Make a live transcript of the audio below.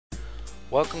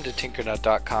Welcome to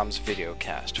Tinkernut.com's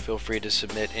videocast. Feel free to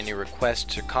submit any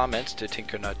requests or comments to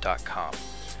Tinkernut.com.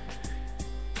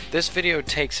 This video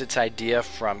takes its idea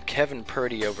from Kevin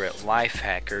Purdy over at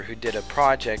Lifehacker, who did a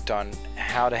project on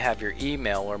how to have your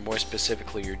email, or more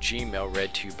specifically your Gmail,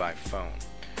 read to you by phone.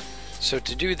 So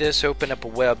to do this, open up a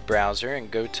web browser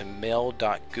and go to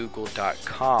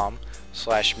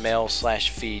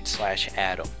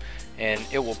mail.google.com/mail/feed/Adam. And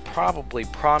it will probably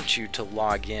prompt you to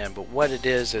log in, but what it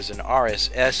is an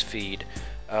RSS feed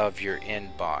of your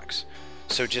inbox.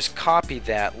 So just copy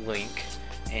that link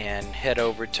and head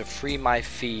over to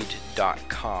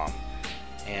freemyfeed.com.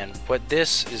 And what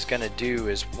this is going to do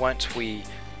is, once we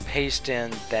paste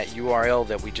in that URL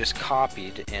that we just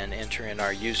copied and enter in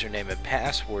our username and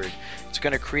password, it's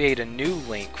going to create a new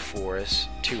link for us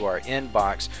to our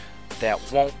inbox that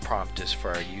won't prompt us for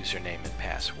our username and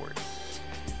password.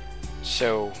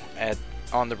 So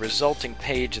on the resulting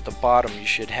page at the bottom, you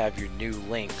should have your new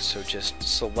link. So just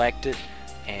select it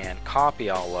and copy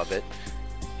all of it,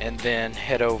 and then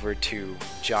head over to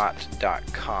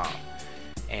jot.com.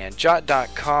 And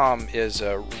jot.com is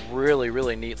a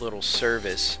really neat little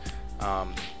service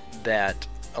that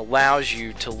allows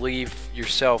you to leave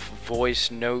yourself voice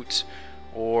notes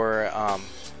or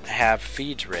have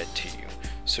feeds read to you.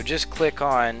 So just click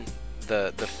on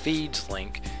the feeds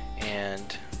link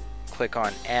and click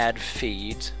on add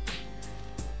feeds,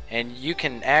 and you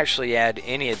can actually add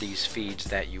any of these feeds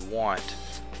that you want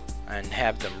and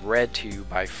have them read to you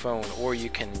by phone, or you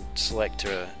can select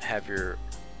to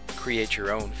create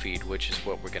your own feed, which is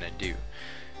what we're going to do.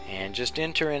 And just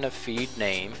enter in a feed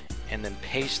name and then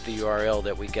paste the URL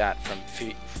that we got from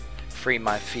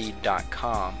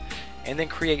freemyfeed.com, and then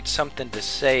create something to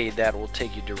say that will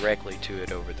take you directly to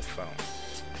it over the phone.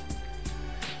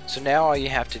 So now all you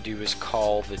have to do is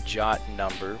call the JOT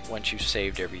number once you've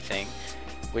saved everything,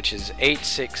 which is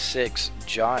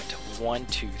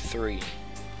 866-JOT-123.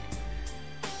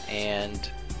 And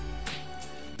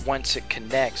once it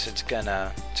connects, it's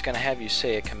gonna have you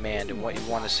say a command, and what you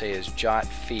want to say is JOT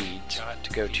feeds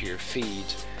to go to your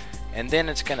feeds, and then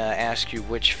it's gonna ask you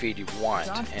which feed you want,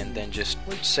 and then just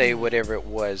say whatever it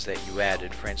was that you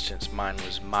added. For instance, mine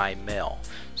was my mail.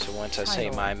 So once I say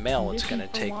my mail, it's gonna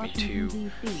take me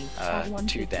to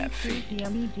that feed,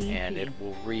 and it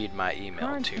will read my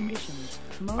email to me.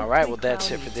 Alright, well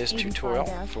that's it for this tutorial.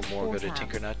 For more, go to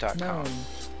Tinkernut.com.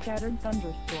 Scattered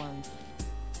thunderstorms.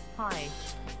 High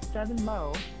 7,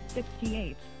 low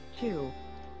 68, 2.